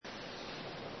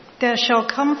There shall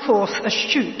come forth a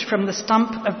shoot from the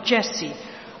stump of Jesse,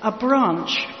 a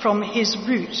branch from his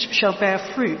roots shall bear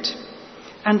fruit,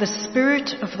 and the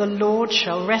Spirit of the Lord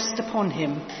shall rest upon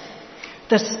him,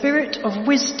 the Spirit of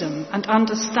wisdom and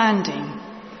understanding,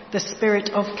 the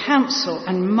Spirit of counsel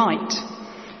and might,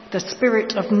 the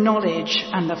Spirit of knowledge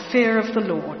and the fear of the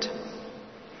Lord.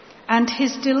 And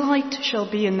his delight shall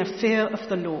be in the fear of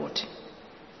the Lord.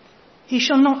 He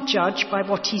shall not judge by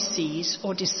what he sees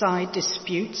or decide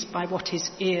disputes by what his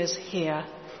ears hear,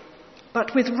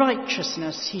 but with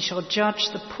righteousness he shall judge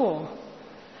the poor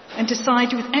and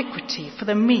decide with equity for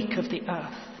the meek of the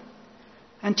earth.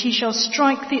 And he shall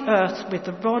strike the earth with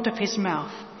the rod of his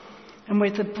mouth, and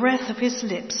with the breath of his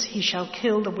lips he shall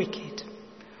kill the wicked.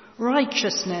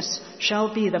 Righteousness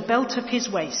shall be the belt of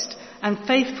his waist, and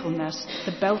faithfulness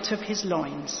the belt of his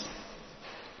loins.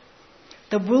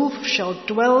 The wolf shall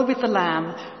dwell with the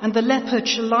lamb, and the leopard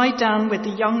shall lie down with the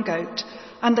young goat,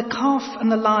 and the calf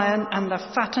and the lion and the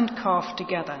fattened calf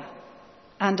together,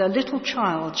 and a little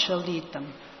child shall lead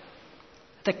them.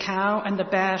 The cow and the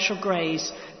bear shall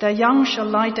graze, their young shall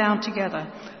lie down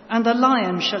together, and the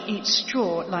lion shall eat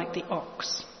straw like the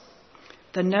ox.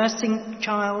 The nursing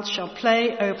child shall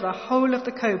play over the hole of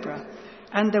the cobra,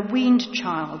 and the weaned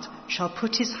child shall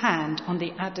put his hand on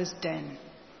the adder's den.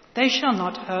 They shall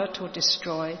not hurt or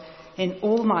destroy in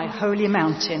all my holy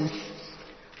mountain,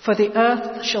 for the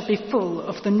earth shall be full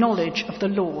of the knowledge of the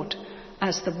Lord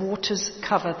as the waters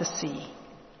cover the sea.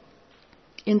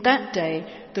 In that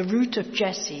day, the root of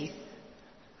Jesse,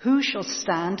 who shall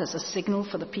stand as a signal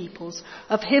for the peoples?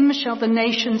 Of him shall the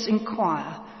nations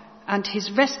inquire, and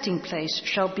his resting place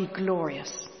shall be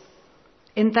glorious.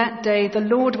 In that day, the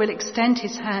Lord will extend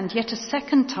his hand yet a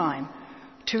second time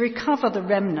to recover the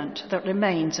remnant that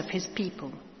remains of his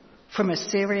people, from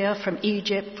Assyria, from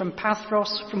Egypt, from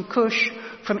Pathros, from Cush,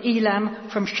 from Elam,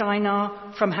 from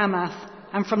Shinar, from Hamath,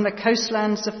 and from the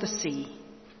coastlands of the sea.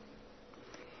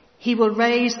 He will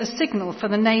raise a signal for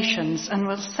the nations and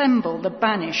will assemble the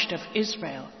banished of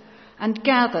Israel and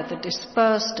gather the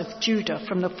dispersed of Judah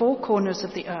from the four corners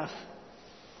of the earth.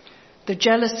 The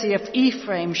jealousy of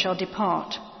Ephraim shall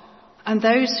depart, and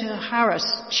those who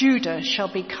harass Judah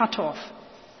shall be cut off.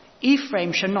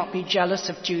 Ephraim shall not be jealous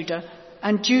of Judah,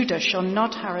 and Judah shall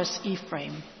not harass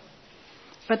Ephraim.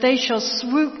 But they shall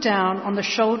swoop down on the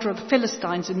shoulder of the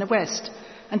Philistines in the west,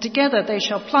 and together they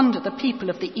shall plunder the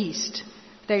people of the east.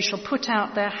 They shall put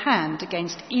out their hand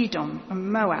against Edom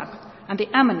and Moab, and the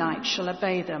Ammonites shall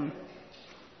obey them.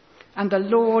 And the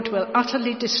Lord will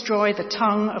utterly destroy the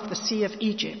tongue of the sea of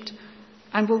Egypt,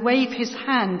 and will wave his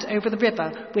hand over the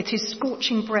river with his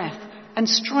scorching breath, and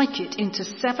strike it into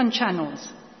 7 channels.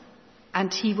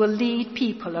 And he will lead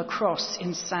people across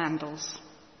in sandals.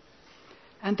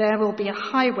 And there will be a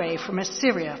highway from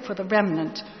Assyria for the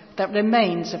remnant that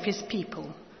remains of his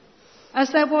people, as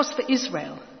there was for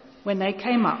Israel when they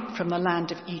came up from the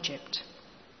land of Egypt.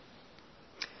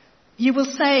 You will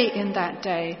say in that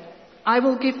day, I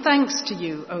will give thanks to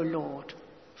you, O Lord,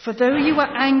 for though you were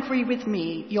angry with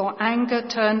me, your anger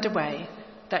turned away,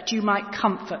 that you might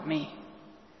comfort me.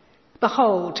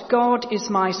 Behold, God is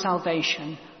my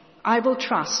salvation. I will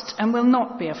trust and will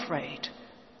not be afraid.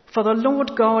 For the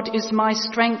Lord God is my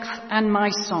strength and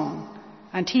my song,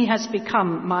 and he has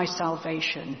become my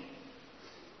salvation.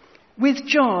 With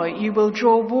joy you will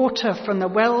draw water from the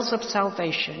wells of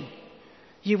salvation.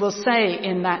 You will say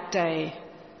in that day,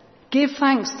 give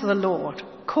thanks to the Lord,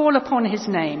 call upon his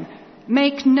name,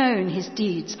 make known his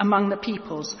deeds among the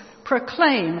peoples,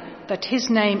 proclaim that his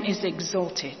name is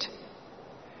exalted.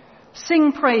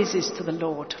 Sing praises to the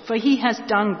Lord, for he has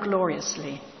done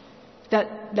gloriously.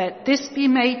 Let this be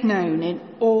made known in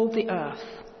all the earth.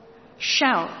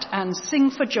 Shout and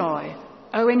sing for joy,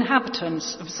 O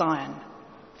inhabitants of Zion,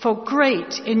 for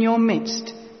great in your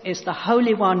midst is the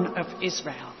Holy One of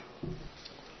Israel.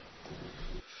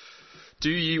 Do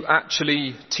you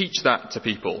actually teach that to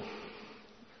people?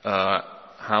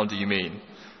 How do you mean?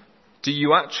 Do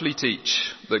you actually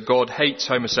teach that God hates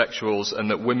homosexuals and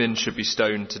that women should be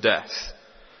stoned to death?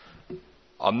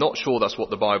 I'm not sure that's what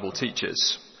the Bible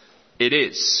teaches. It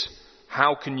is.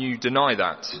 How can you deny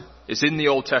that? It's in the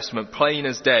Old Testament, plain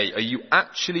as day. Are you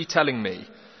actually telling me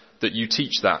that you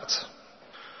teach that?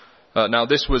 Now,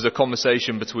 this was a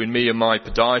conversation between me and my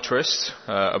podiatrist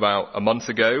about a month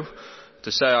ago.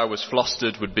 To say I was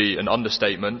flustered would be an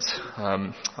understatement.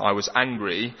 I was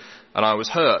angry and I was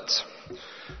hurt.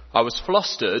 I was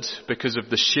flustered because of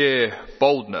the sheer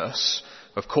boldness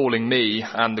of calling me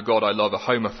and the God I love a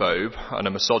homophobe and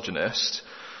a misogynist.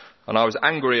 And I was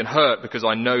angry and hurt because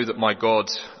I know that my God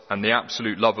and the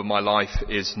absolute love of my life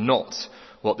is not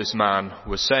what this man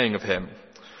was saying of him.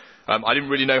 I didn't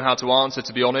really know how to answer,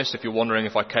 to be honest. If you're wondering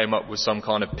if I came up with some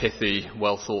kind of pithy,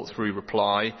 well thought through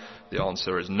reply, the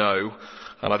answer is no.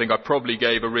 And I think I probably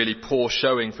gave a really poor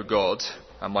showing for God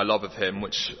and my love of him,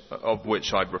 of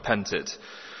which I've repented.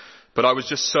 But I was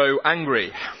just so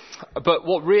angry. But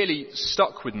what really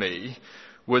stuck with me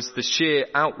was the sheer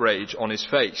outrage on his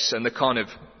face and the kind of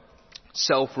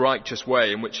self-righteous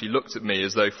way in which he looked at me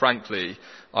as though, frankly,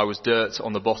 I was dirt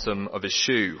on the bottom of his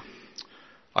shoe.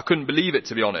 I couldn't believe it,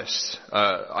 to be honest.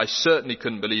 I certainly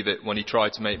couldn't believe it when he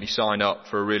tried to make me sign up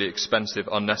for a really expensive,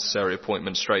 unnecessary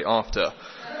appointment straight after.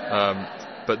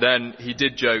 But then he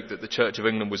did joke that the Church of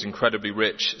England was incredibly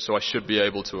rich, so I should be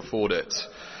able to afford it.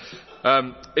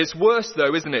 It's worse,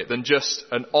 though, isn't it, than just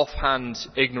an offhand,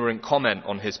 ignorant comment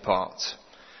on his part.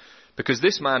 Because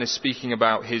this man is speaking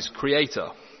about his Creator.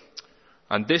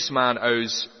 And this man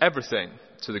owes everything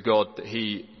to the God that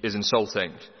he is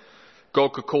insulting.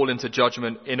 God could call into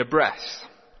judgment in a breath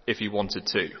if he wanted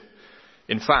to.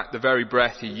 In fact, the very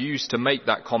breath he used to make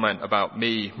that comment about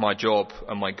me, my job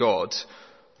and my God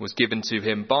was given to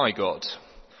him by God.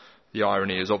 The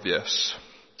irony is obvious.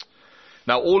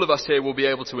 Now, all of us here will be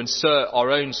able to insert our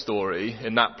own story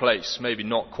in that place, maybe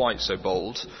not quite so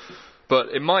bold, but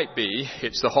it might be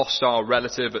it's the hostile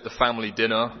relative at the family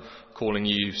dinner calling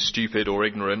you stupid or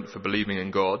ignorant for believing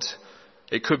in God.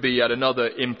 It could be yet another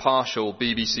impartial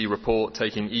BBC report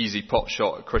taking easy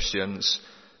potshot at Christians,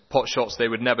 potshots they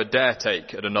would never dare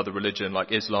take at another religion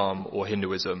like Islam or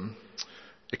Hinduism.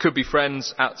 It could be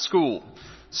friends at school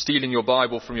stealing your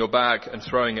Bible from your bag and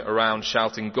throwing it around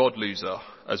shouting "God loser,"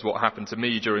 as what happened to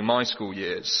me during my school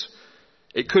years.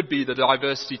 It could be the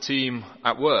diversity team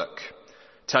at work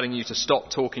telling you to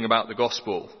stop talking about the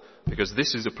gospel because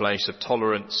this is a place of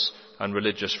tolerance and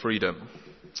religious freedom.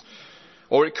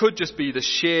 Or it could just be the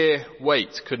sheer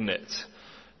weight, couldn't it?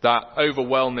 That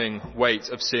overwhelming weight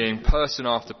of seeing person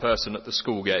after person at the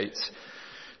school gate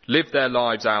live their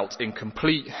lives out in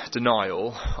complete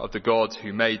denial of the God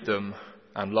who made them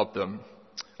and loved them.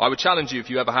 I would challenge you, if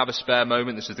you ever have a spare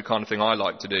moment, this is the kind of thing I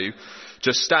like to do,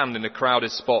 just stand in a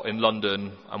crowded spot in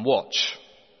London and watch.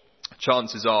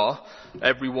 Chances are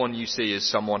everyone you see is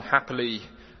someone happily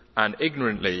and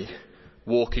ignorantly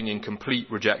walking in complete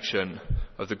rejection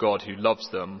of the God who loves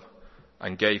them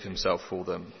and gave himself for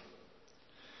them.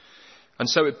 And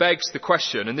so it begs the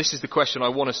question, and this is the question I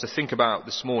want us to think about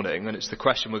this morning, and it's the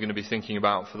question we're going to be thinking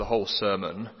about for the whole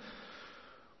sermon.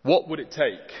 What would it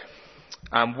take?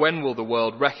 And when will the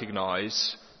world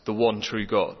recognise the one true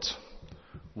God?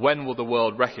 When will the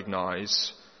world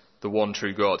recognise the one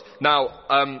true God? Now,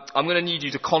 I'm going to need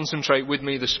you to concentrate with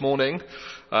me this morning.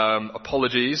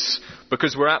 Apologies,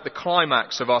 because we're at the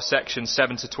climax of our section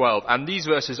 7 to 12, and these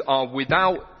verses are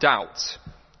without doubt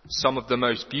some of the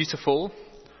most beautiful,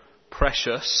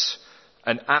 precious,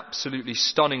 and absolutely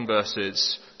stunning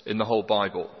verses in the whole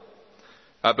Bible.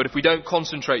 But if we don't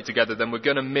concentrate together, then we're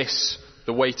going to miss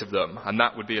the weight of them, and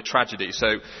that would be a tragedy. So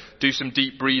do some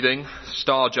deep breathing,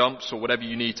 star jumps, or whatever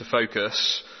you need to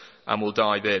focus, and we'll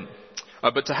dive in.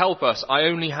 But to help us, I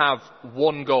only have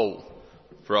one goal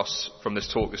for us from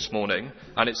this talk this morning,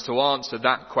 and it's to answer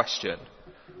that question.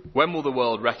 When will the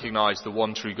world recognise the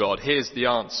one true God? Here's the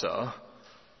answer: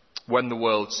 when the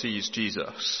world sees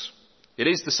Jesus. It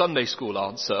is the Sunday school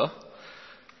answer,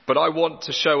 but I want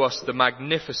to show us the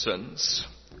magnificence,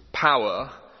 power,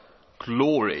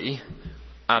 glory,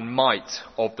 and might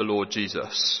of the Lord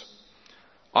Jesus.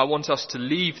 I want us to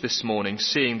leave this morning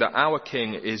seeing that our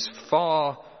King is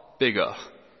far bigger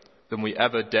than we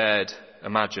ever dared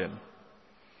imagine,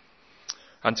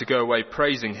 and to go away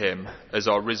praising him as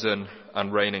our risen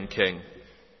and reigning King.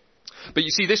 But you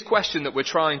see, this question that we're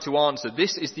trying to answer,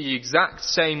 this is the exact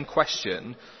same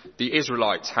question the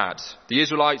Israelites had. The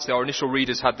Israelites, our initial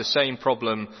readers, had the same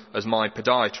problem as my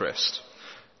podiatrist.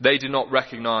 They do not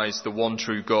recognise the one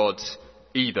true God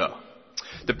either.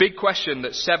 The big question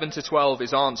that 7 to 12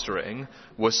 is answering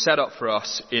was set up for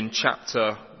us in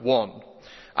chapter 1.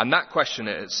 And that question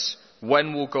is,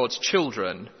 when will God's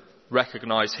children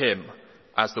recognise him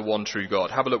as the one true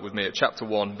God? Have a look with me at chapter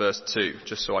 1, verse 2,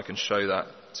 just so I can show that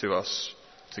to us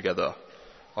together.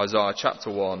 Isaiah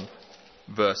chapter 1,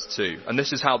 verse 2. And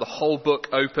this is how the whole book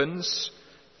opens.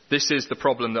 This is the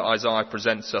problem that Isaiah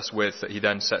presents us with that he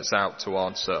then sets out to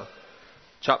answer.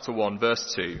 Chapter 1,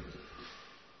 verse 2.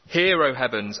 Hear, O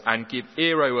heavens, and give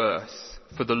ear, O earth,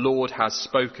 for the Lord has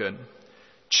spoken.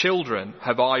 Children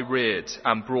have I reared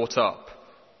and brought up,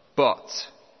 but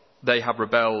they have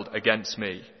rebelled against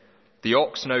me. The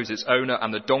ox knows its owner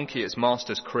and the donkey its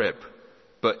master's crib,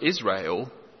 but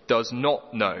Israel does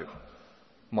not know.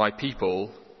 My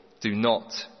people do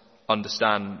not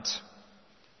understand.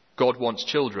 God wants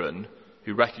children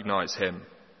who recognize him.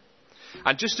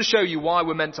 And just to show you why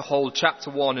we're meant to hold chapter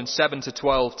 1 and 7 to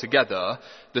 12 together,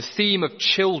 the theme of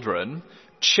children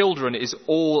is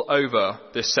all over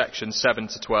this section 7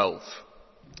 to 12.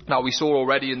 Now, we saw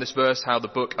already in this verse how the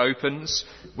book opens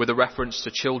with a reference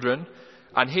to children.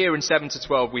 And here in 7 to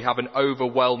 12, we have an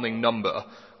overwhelming number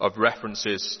of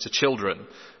references to children.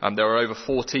 There are over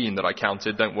 14 that I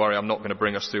counted. Don't worry, I'm not going to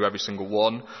bring us through every single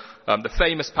one. The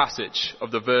famous passage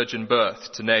of the virgin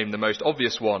birth, to name the most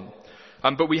obvious one.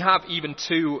 But we have even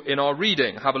two in our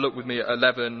reading. Have a look with me at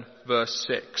 11 verse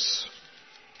 6.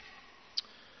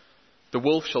 The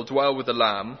wolf shall dwell with the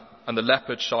lamb, and the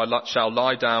leopard shall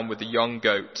lie down with the young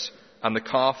goat, and the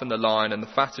calf and the lion and the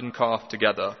fattened calf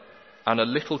together, and a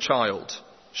little child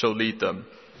shall lead them.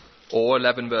 Or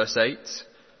 11 verse 8,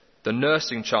 the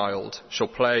nursing child shall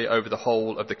play over the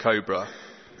hole of the cobra,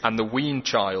 and the weaned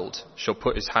child shall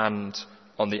put his hand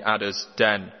on the adder's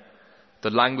den. The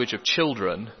language of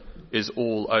children is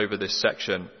all over this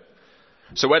section.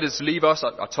 So where does this leave us?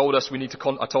 I told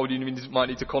you we might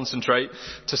need to concentrate.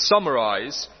 To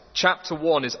summarize, chapter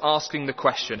 1 is asking the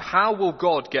question, how will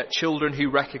God get children who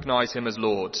recognize him as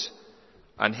Lord?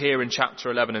 And here in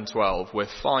chapter 11 and 12, we're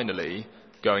finally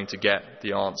going to get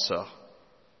the answer.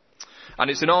 And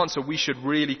it's an answer we should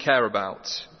really care about,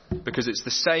 because it's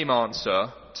the same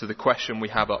answer to the question we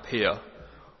have up here.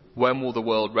 When will the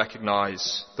world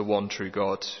recognize the one true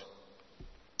God?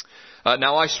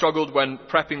 Now, I struggled when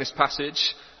prepping this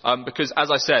passage because, as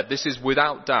I said, this is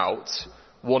without doubt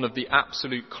one of the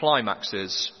absolute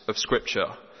climaxes of Scripture.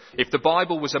 If the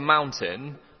Bible was a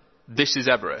mountain, this is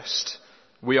Everest.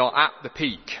 We are at the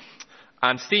peak,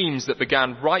 and themes that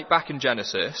began right back in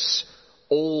Genesis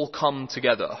all come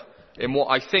together in what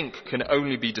I think can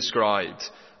only be described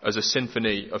as a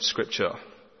symphony of Scripture.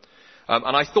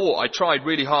 And I tried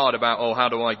really hard about, how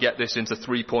do I get this into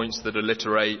 3 points that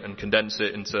alliterate and condense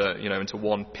it into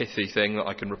one pithy thing that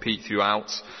I can repeat throughout.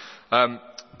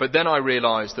 But then I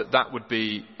realized that would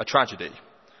be a tragedy.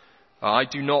 I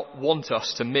do not want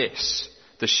us to miss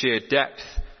the sheer depth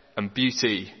and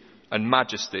beauty and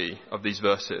majesty of these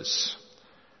verses.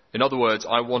 In other words,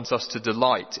 I want us to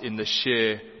delight in the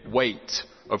sheer weight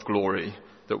of glory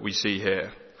that we see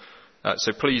here.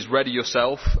 So please ready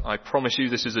yourself. I promise you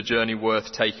this is a journey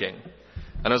worth taking.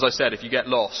 And as I said, if you get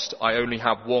lost, I only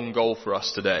have one goal for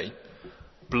us today.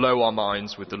 Blow our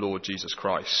minds with the Lord Jesus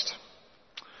Christ.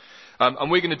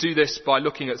 And we're going to do this by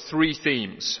looking at 3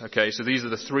 themes. Okay, so these are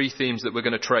the 3 themes that we're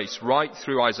going to trace right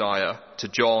through Isaiah to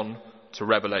John to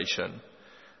Revelation.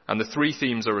 And the 3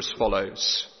 themes are as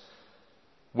follows.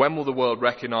 When will the world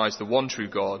recognize the one true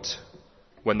God?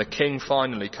 When the King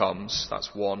finally comes,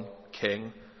 that's 1,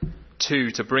 King.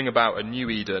 2, to bring about a new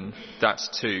Eden, that's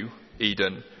 2,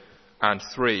 Eden. And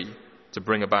 3, to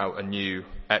bring about a new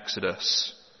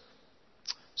Exodus.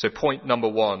 So point number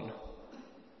 1.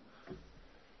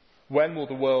 When will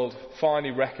the world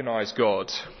finally recognize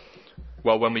God?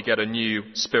 Well, when we get a new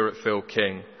Spirit-filled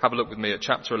King. Have a look with me at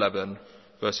chapter 11,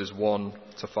 verses 1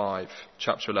 to 5.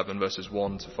 Chapter 11, verses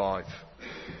 1 to 5.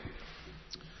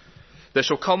 There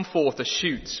shall come forth a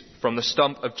shoot from the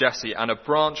stump of Jesse, and a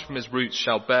branch from his roots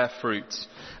shall bear fruit.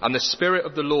 And the Spirit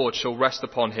of the Lord shall rest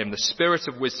upon him, the Spirit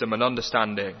of wisdom and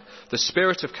understanding, the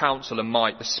Spirit of counsel and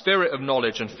might, the Spirit of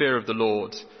knowledge and fear of the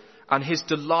Lord. And his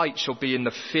delight shall be in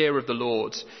the fear of the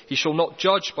Lord. He shall not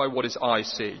judge by what his eyes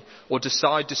see, or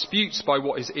decide disputes by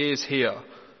what his ears hear.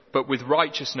 But with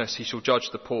righteousness he shall judge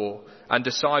the poor, and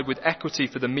decide with equity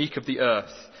for the meek of the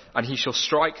earth. And he shall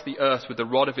strike the earth with the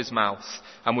rod of his mouth,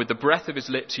 and with the breath of his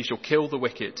lips he shall kill the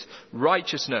wicked.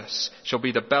 Righteousness shall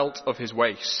be the belt of his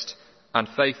waist, and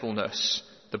faithfulness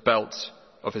the belt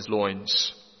of his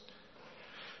loins.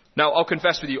 Now, I'll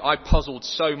confess with you, I puzzled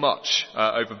so much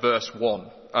over verse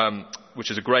 1,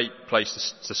 which is a great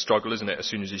place to struggle, isn't it, as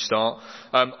soon as you start.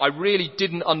 I really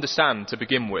didn't understand, to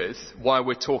begin with, why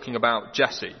we're talking about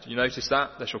Jesse. Do you notice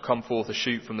that? There shall come forth a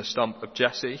shoot from the stump of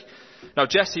Jesse. Now,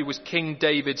 Jesse was King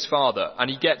David's father, and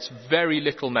he gets very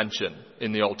little mention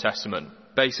in the Old Testament.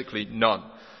 Basically, none.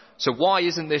 So why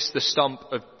isn't this the stump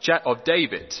of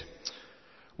David?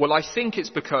 Well, I think it's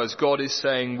because God is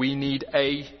saying we need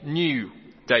a new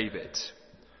David.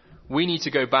 We need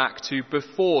to go back to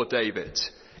before David.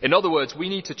 In other words, we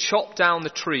need to chop down the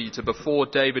tree to before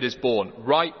David is born,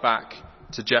 right back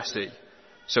to Jesse,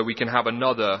 so we can have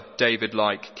another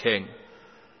David-like king.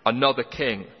 Another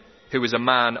king who is a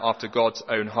man after God's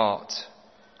own heart.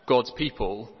 God's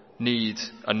people need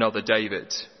another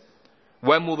David.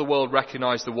 When will the world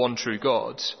recognize the one true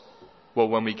God? Well,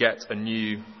 when we get a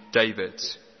new David.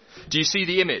 Do you see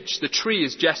the image? The tree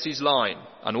is Jesse's line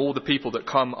and all the people that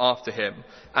come after him.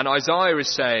 And Isaiah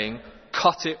is saying,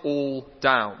 cut it all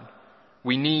down.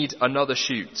 We need another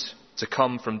shoot to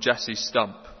come from Jesse's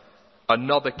stump.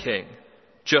 Another king,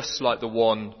 just like the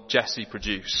one Jesse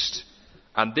produced.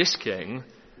 And this king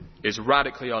is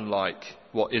radically unlike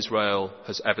what Israel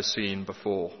has ever seen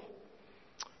before.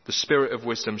 The spirit of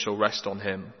wisdom shall rest on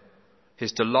him.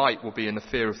 His delight will be in the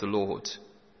fear of the Lord.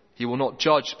 He will not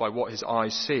judge by what his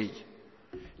eyes see.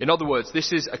 In other words,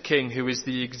 this is a king who is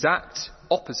the exact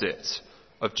opposite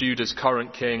of Judah's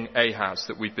current king Ahaz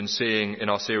that we've been seeing in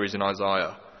our series in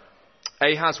Isaiah.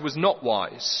 Ahaz was not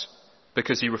wise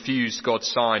because he refused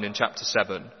God's sign in chapter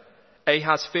 7.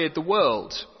 Ahaz feared the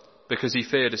world because he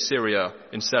feared Assyria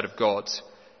instead of God.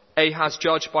 Ahaz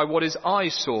judged by what his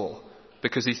eyes saw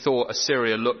because he thought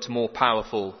Assyria looked more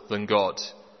powerful than God.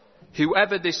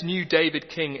 Whoever this new David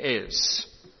king is,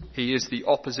 he is the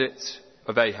opposite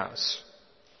of Ahaz.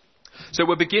 So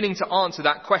we're beginning to answer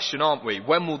that question, aren't we?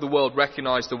 When will the world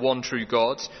recognize the one true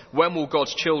God? When will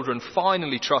God's children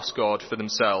finally trust God for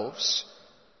themselves?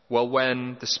 Well,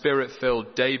 when the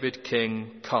Spirit-filled David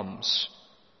king comes,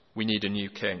 we need a new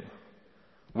king.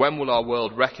 When will our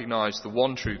world recognize the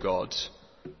one true God?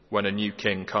 When a new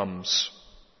king comes.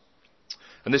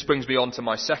 And this brings me on to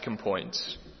my second point.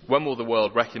 When will the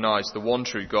world recognize the one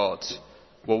true God?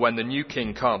 Well, when the new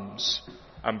king comes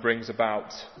and brings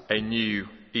about a new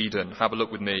Eden. Have a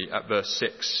look with me at verse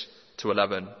 6 to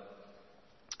 11.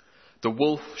 The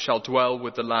wolf shall dwell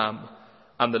with the lamb,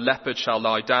 and the leopard shall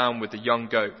lie down with the young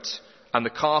goat, and the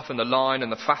calf and the lion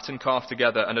and the fattened calf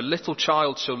together, and a little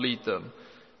child shall lead them.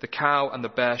 The cow and the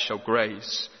bear shall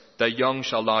graze, their young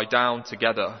shall lie down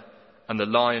together, and the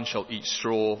lion shall eat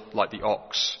straw like the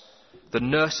ox. The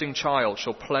nursing child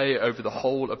shall play over the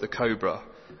hole of the cobra,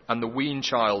 and the weaned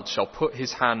child shall put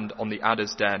his hand on the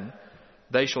adder's den.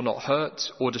 They shall not hurt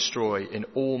or destroy in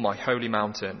all my holy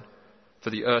mountain, for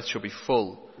the earth shall be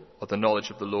full of the knowledge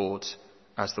of the Lord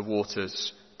as the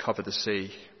waters cover the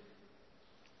sea.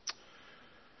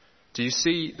 Do you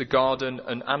see the garden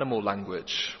and animal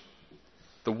language?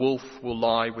 The wolf will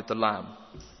lie with the lamb,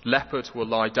 leopard will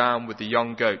lie down with the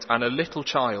young goat, and a little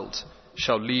child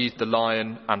shall lead the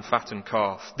lion and fattened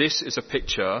calf. This is a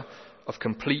picture of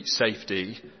complete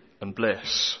safety and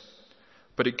bliss.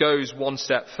 But it goes one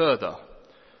step further,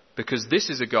 because this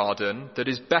is a garden that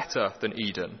is better than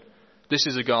Eden. This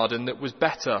is a garden that was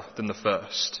better than the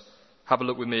first. Have a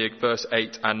look with me at verse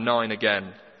 8 and 9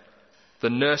 again. The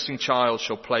nursing child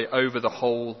shall play over the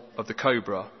hole of the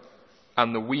cobra,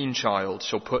 and the weaned child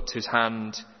shall put his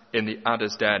hand in the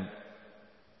adder's den.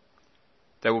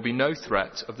 There will be no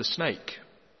threat of the snake.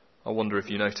 I wonder if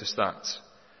you noticed that.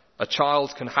 A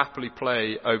child can happily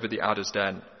play over the adder's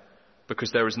den,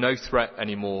 because there is no threat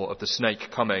anymore of the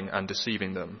snake coming and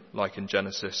deceiving them, like in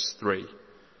Genesis 3.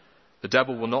 The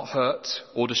devil will not hurt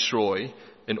or destroy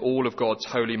in all of God's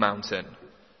holy mountain.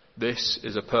 This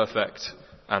is a perfect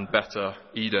and better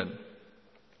Eden.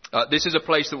 This is a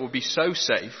place that will be so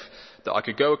safe that I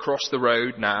could go across the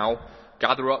road now,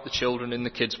 gather up the children in the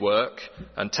kids' work,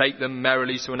 and take them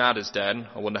merrily to an adder's den.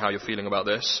 I wonder how you're feeling about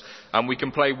this. And we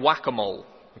can play whack-a-mole,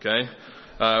 okay?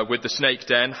 With the snake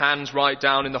den, hands right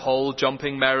down in the hole,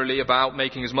 jumping merrily about,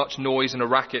 making as much noise and a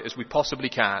racket as we possibly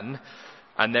can,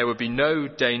 and there would be no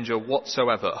danger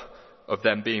whatsoever of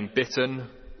them being bitten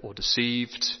or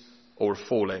deceived or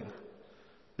falling.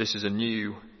 This is a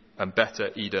new and better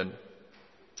Eden.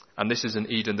 And this is an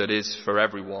Eden that is for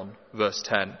everyone. Verse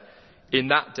 10. In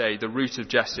that day, the root of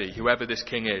Jesse, whoever this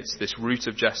king is, this root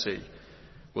of Jesse,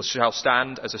 shall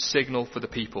stand as a signal for the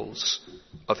peoples.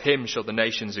 Of him shall the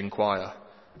nations inquire,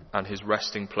 and his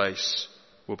resting place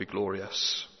will be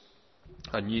glorious.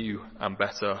 A new and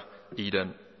better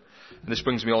Eden. And this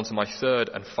brings me on to my third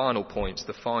and final point,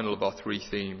 the final of our three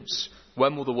themes.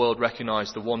 When will the world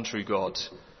recognize the one true God?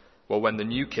 Well, when the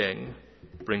new king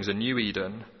brings a new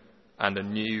Eden and a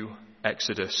new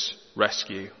Exodus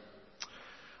rescue.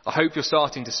 I hope you're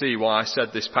starting to see why I said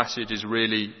this passage is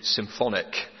really symphonic.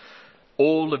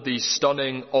 All of these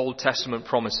stunning Old Testament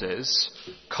promises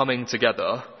coming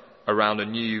together around a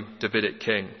new Davidic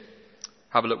king.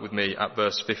 Have a look with me at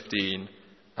verse 15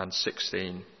 and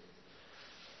 16.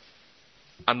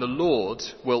 And the Lord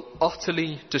will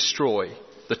utterly destroy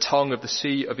the tongue of the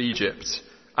sea of Egypt,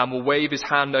 and will wave his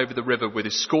hand over the river with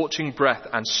his scorching breath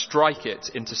and strike it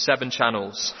into 7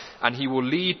 channels. And he will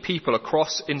lead people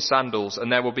across in sandals, and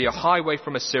there will be a highway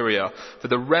from Assyria for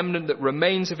the remnant that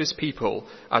remains of his people,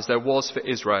 as there was for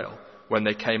Israel when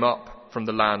they came up from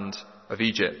the land of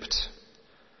Egypt.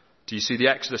 Do you see the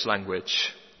Exodus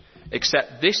language?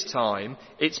 Except this time,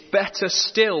 it's better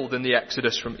still than the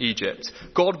exodus from Egypt.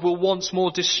 God will once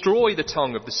more destroy the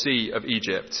tongue of the sea of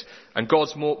Egypt, and God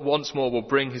once more will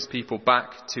bring his people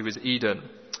back to his Eden.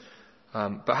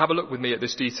 But have a look with me at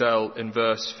this detail in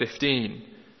verse 15,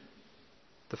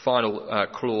 the final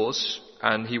clause.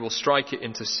 And he will strike it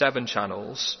into 7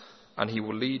 channels, and he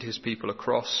will lead his people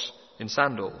across in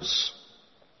sandals.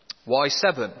 Why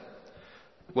 7?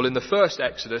 Well, in the first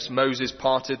Exodus, Moses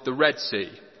parted the Red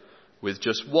Sea with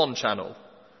just 1 channel,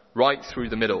 right through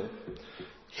the middle.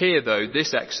 Here, though,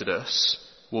 this Exodus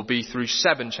will be through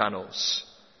 7 channels.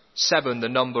 7, the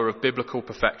number of biblical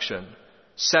perfection.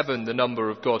 7, the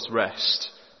number of God's rest.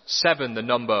 7, the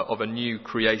number of a new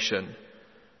creation.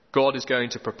 God is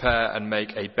going to prepare and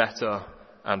make a better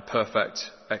and perfect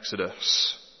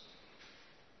Exodus.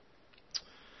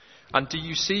 And do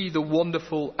you see the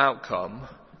wonderful outcome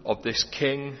of this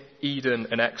King, Eden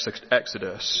and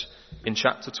Exodus in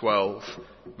chapter 12,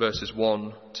 verses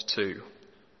 1 to 2?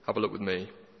 Have a look with me.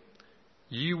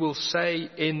 You will say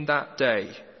in that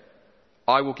day,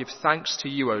 I will give thanks to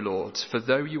you, O Lord, for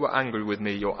though you were angry with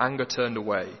me, your anger turned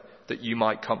away, that you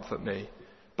might comfort me.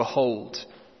 Behold,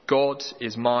 God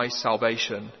is my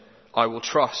salvation. I will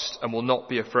trust and will not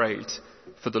be afraid,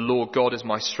 for the Lord God is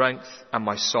my strength and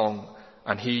my song,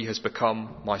 and he has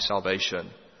become my salvation.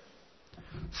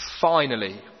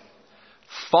 Finally,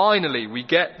 we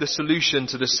get the solution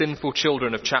to the sinful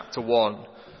children of chapter 1.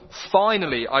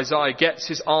 Finally, Isaiah gets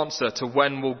his answer to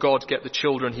when will God get the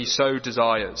children he so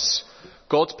desires.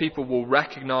 God's people will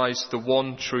recognize the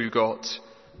one true God.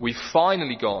 We've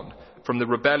finally gone from the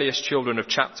rebellious children of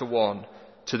chapter 1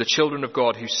 to the children of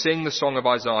God who sing the song of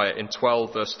Isaiah in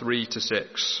 12 verse 3 to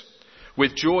 6.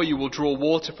 With joy you will draw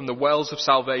water from the wells of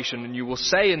salvation, and you will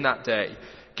say in that day,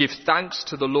 give thanks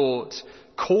to the Lord,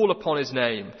 call upon his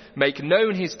name, make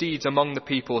known his deeds among the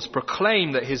peoples,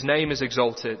 proclaim that his name is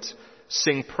exalted,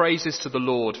 sing praises to the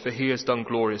Lord, for he has done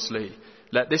gloriously.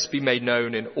 Let this be made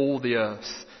known in all the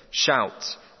earth.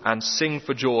 Shout and sing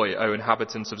for joy, O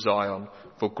inhabitants of Zion,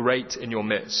 for great in your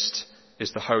midst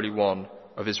is the Holy One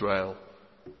of Israel.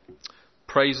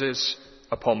 Praises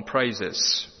upon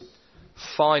praises.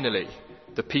 Finally,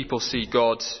 the people see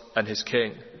God and his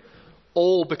King.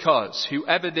 All because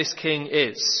whoever this King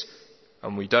is,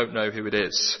 and we don't know who it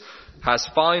is, has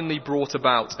finally brought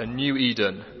about a new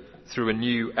Eden through a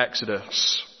new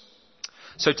Exodus.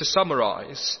 So to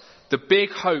summarize, the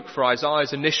big hope for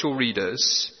Isaiah's initial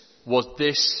readers was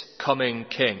this coming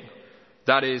King.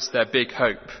 That is their big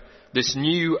hope. This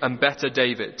new and better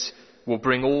David will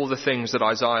bring all the things that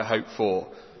Isaiah hoped for.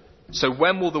 So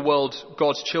when will the world,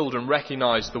 God's children,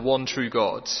 recognize the one true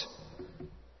God?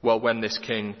 Well, when this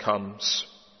King comes.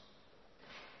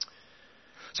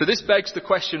 So this begs the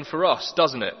question for us,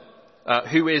 doesn't it?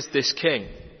 Who is this King?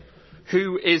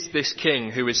 Who is this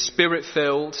King who is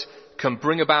spirit-filled, can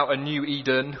bring about a new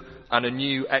Eden and a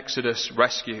new Exodus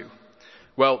rescue?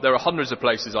 Well, there are hundreds of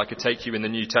places I could take you in the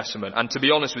New Testament. And to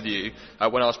be honest with you,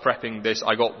 when I was prepping this,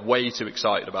 I got way too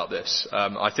excited about this.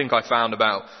 I think I found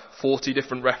about 40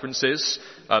 different references.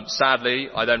 Sadly,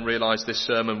 I then realised this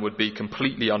sermon would be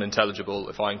completely unintelligible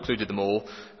if I included them all.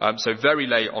 So very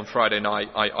late on Friday night,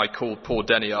 I called poor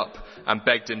Denny up and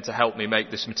begged him to help me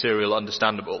make this material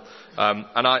understandable.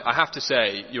 And I have to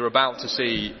say, you're about to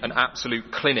see an absolute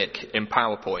clinic in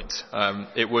PowerPoint.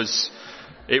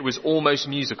 It was almost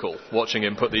musical watching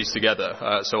him put these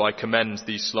together, so I commend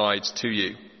these slides to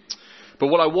you. But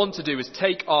what I want to do is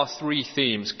take our 3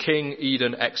 themes, King,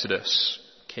 Eden, Exodus,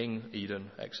 and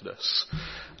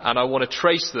I want to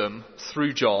trace them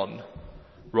through John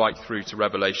right through to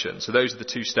Revelation. So those are the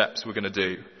 2 steps we're going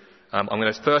to do.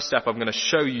 First step, I'm going to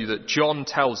show you that John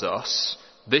tells us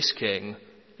this King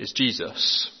is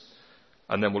Jesus,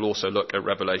 and then we'll also look at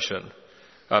Revelation.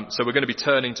 So we're going to be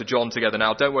turning to John together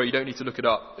now. Don't worry, you don't need to look it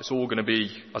up. It's all going to be,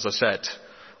 as I said,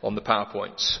 on the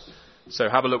PowerPoints. So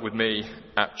have a look with me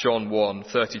at John 1,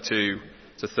 32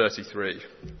 to 33.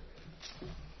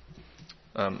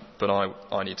 But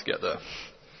I need to get there.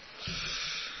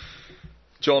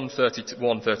 John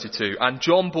 1:32. And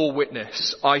John bore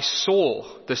witness. I saw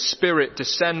the Spirit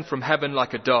descend from heaven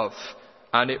like a dove,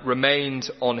 and it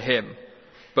remained on him.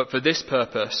 But for this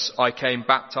purpose, I came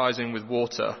baptizing with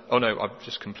water.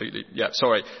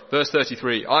 Verse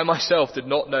 33. I myself did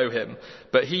not know him,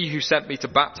 but he who sent me to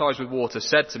baptize with water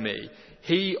said to me,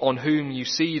 he on whom you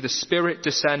see the Spirit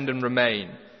descend and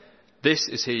remain, this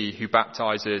is he who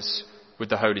baptizes with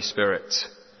the Holy Spirit.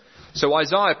 So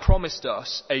Isaiah promised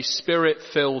us a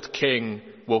Spirit-filled King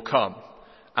will come.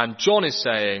 And John is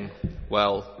saying,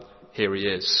 well, here he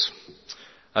is.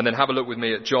 And then have a look with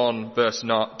me at John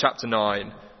chapter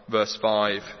 9, verse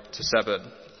 5 to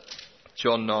 7.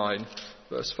 John 9,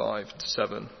 verse 5 to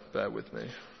 7. Bear with me.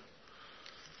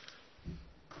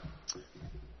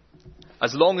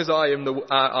 As long as I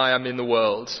am in the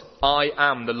world, I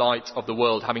am the light of the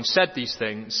world. Having said these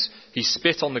things, he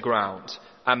spit on the ground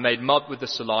and made mud with the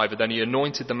saliva. Then he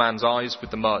anointed the man's eyes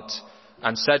with the mud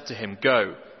and said to him,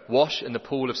 "Go, wash in the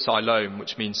pool of Siloam,"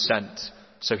 which means sent.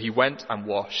 So he went and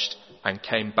washed and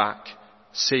came back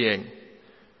seeing.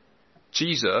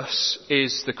 Jesus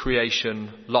is the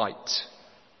creation light,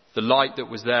 the light that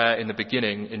was there in the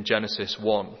beginning in Genesis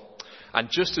 1. And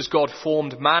just as God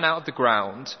formed man out of the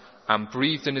ground and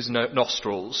breathed in his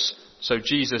nostrils, so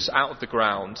Jesus out of the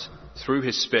ground, through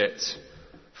his spit,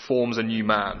 forms a new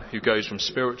man who goes from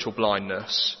spiritual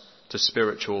blindness to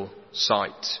spiritual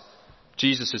sight.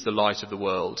 Jesus is the light of the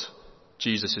world.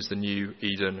 Jesus is the new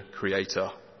Eden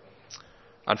creator.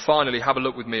 And finally, have a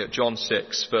look with me at John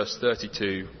 6, verse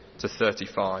 32 to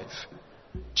 35.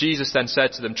 Jesus then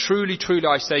said to them, "Truly, truly,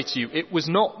 I say to you, it was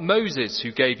not Moses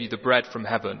who gave you the bread from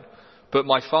heaven, but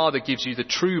my Father gives you the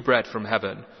true bread from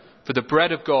heaven. For the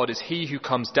bread of God is he who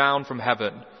comes down from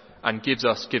heaven and gives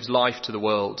life to the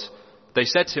world." They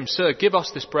said to him, "Sir, give us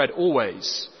this bread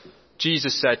always."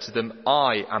 Jesus said to them,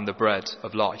 "I am the bread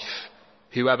of life.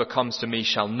 Whoever comes to me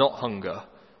shall not hunger,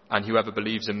 and whoever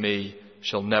believes in me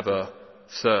shall never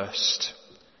thirst."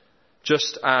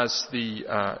 Just as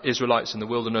the Israelites in the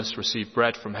wilderness received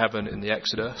bread from heaven in the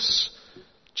Exodus,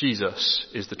 Jesus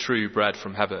is the true bread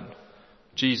from heaven.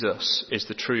 Jesus is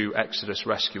the true Exodus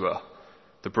rescuer,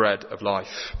 the bread of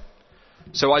life.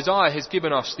 So Isaiah has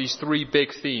given us these three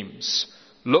big themes.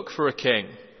 Look for a king.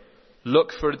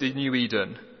 Look for the new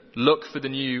Eden. Look for the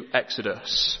new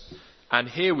Exodus. And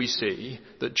here we see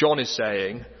that John is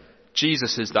saying,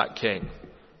 Jesus is that king.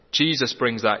 Jesus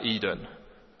brings that Eden.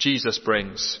 Jesus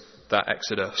brings that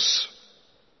Exodus.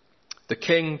 The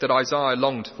king that Isaiah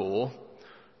longed for,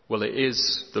 well, it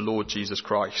is the Lord Jesus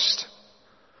Christ.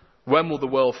 When will the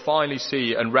world finally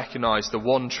see and recognize the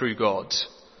one true God?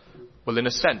 Well, in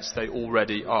a sense, they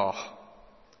already are.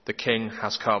 The king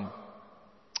has come.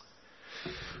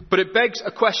 But it begs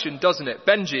a question, doesn't it?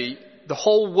 Benji, the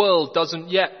whole world doesn't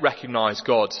yet recognize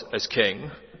God as king.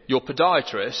 Your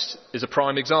podiatrist is a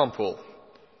prime example.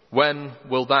 When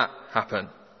will that happen?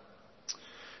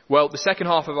 Well, the second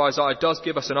half of Isaiah does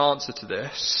give us an answer to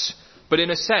this. But in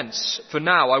a sense, for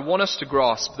now, I want us to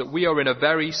grasp that we are in a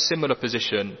very similar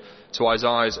position to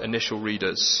Isaiah's initial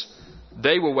readers.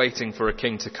 They were waiting for a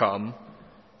king to come.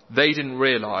 They didn't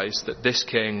realize that this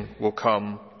king will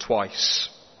come twice.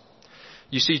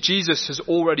 You see, Jesus has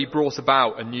already brought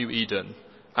about a new Eden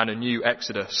and a new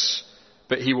Exodus,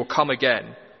 but he will come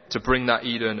again to bring that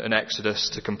Eden and Exodus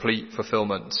to complete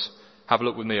fulfillment. Have a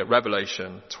look with me at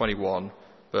Revelation 21,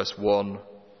 verse 1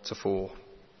 to 4.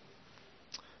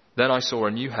 Then I saw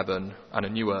a new heaven and a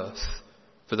new earth,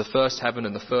 for the first heaven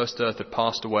and the first earth had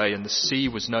passed away, and the sea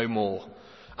was no more.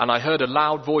 And I heard a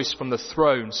loud voice from the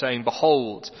throne saying,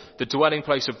 "Behold, the dwelling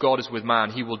place of God is with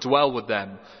man. He will dwell with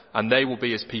them, and they will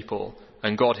be his people,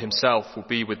 and God himself will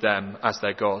be with them as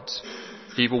their God.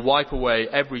 He will wipe away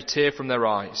every tear from their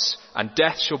eyes, and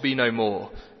death shall be no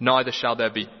more. Neither shall there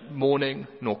be mourning,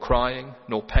 nor crying,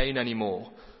 nor pain any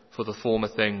more, for the former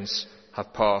things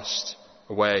have passed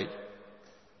away."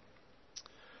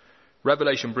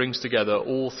 Revelation brings together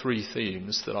all three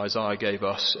themes that Isaiah gave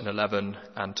us in 11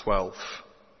 and 12.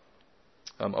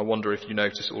 I wonder if you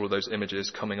notice all of those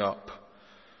images coming up.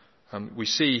 We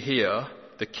see here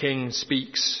the king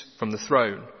speaks from the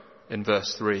throne in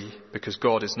verse 3, because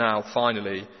God is now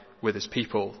finally with his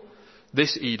people.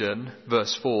 This Eden,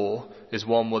 verse 4, is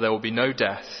one where there will be no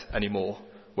death anymore,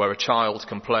 where a child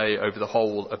can play over the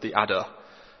hole of the adder.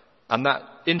 And that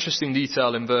interesting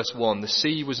detail in verse 1, the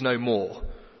sea was no more.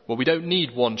 Well, we don't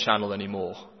need one channel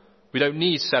anymore. We don't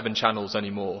need 7 channels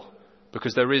anymore,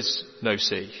 because there is no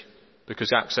sea.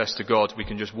 Because access to God, we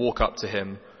can just walk up to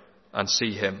him and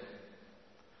see him.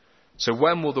 So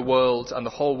when will the world and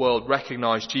the whole world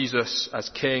recognize Jesus as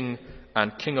king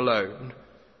and king alone?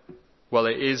 Well,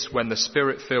 it is when the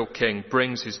Spirit-filled king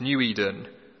brings his new Eden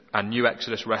and new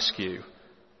Exodus rescue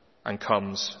and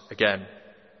comes again.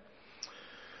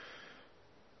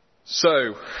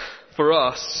 So, for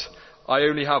us, I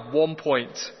only have one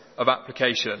point of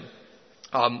application.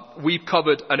 We've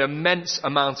covered an immense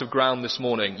amount of ground this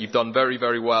morning. You've done very,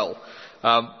 very well.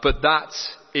 But that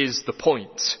is the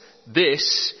point.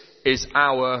 This is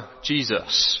our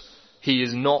Jesus. He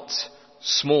is not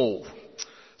small.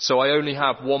 So I only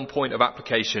have one point of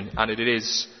application, and it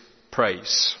is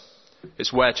praise.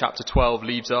 It's where chapter 12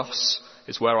 leaves us.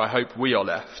 It's where I hope we are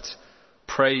left.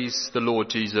 Praise the Lord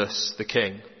Jesus, the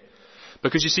King.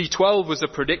 Because you see, 12 was a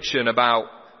prediction about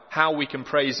how we can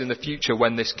praise in the future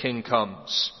when this King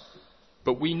comes.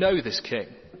 But we know this King.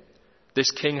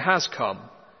 This King has come.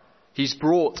 He's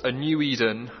brought a new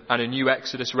Eden and a new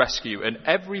Exodus rescue, and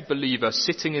every believer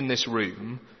sitting in this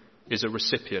room is a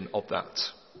recipient of that.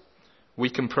 We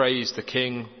can praise the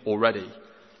King already,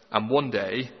 and one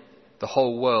day the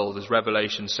whole world, as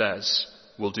Revelation says,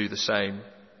 will do the same.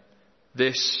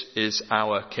 This is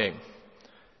our King.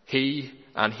 He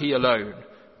and he alone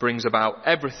brings about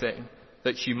everything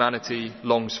that humanity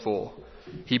longs for.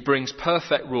 He brings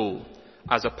perfect rule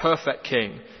as a perfect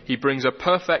King. He brings a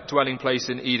perfect dwelling place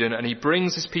in Eden, and he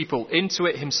brings his people into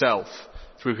it himself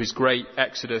through his great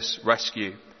Exodus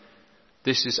rescue.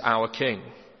 This is our King.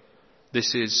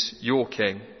 This is your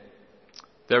King.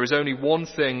 There is only one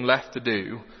thing left to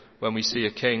do when we see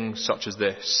a King such as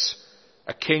this.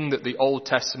 A King that the Old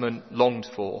Testament longed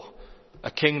for.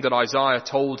 A King that Isaiah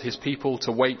told his people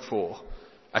to wait for.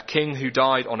 A King who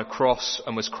died on a cross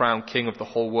and was crowned King of the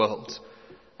whole world.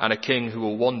 And a King who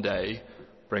will one day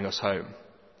bring us home.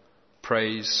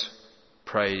 Praise,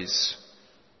 praise,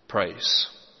 praise.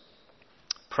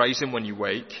 Praise him when you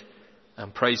wake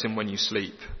and praise him when you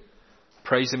sleep.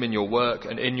 Praise him in your work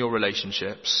and in your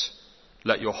relationships.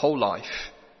 Let your whole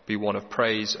life be one of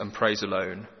praise and praise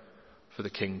alone for the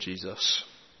King Jesus.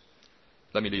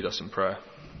 Let me lead us in prayer.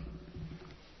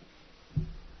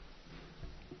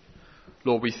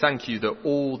 Lord, we thank you that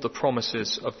all the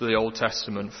promises of the Old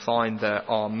Testament find their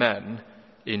amen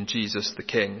in Jesus the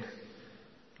King.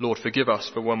 Lord, forgive us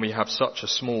for when we have such a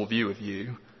small view of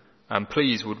you, and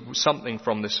please would something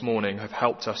from this morning have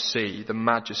helped us see the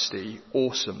majesty,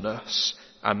 awesomeness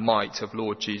and might of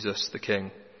Lord Jesus the King.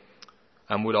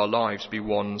 And would our lives be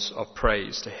ones of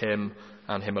praise to him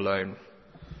and him alone.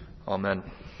 Amen.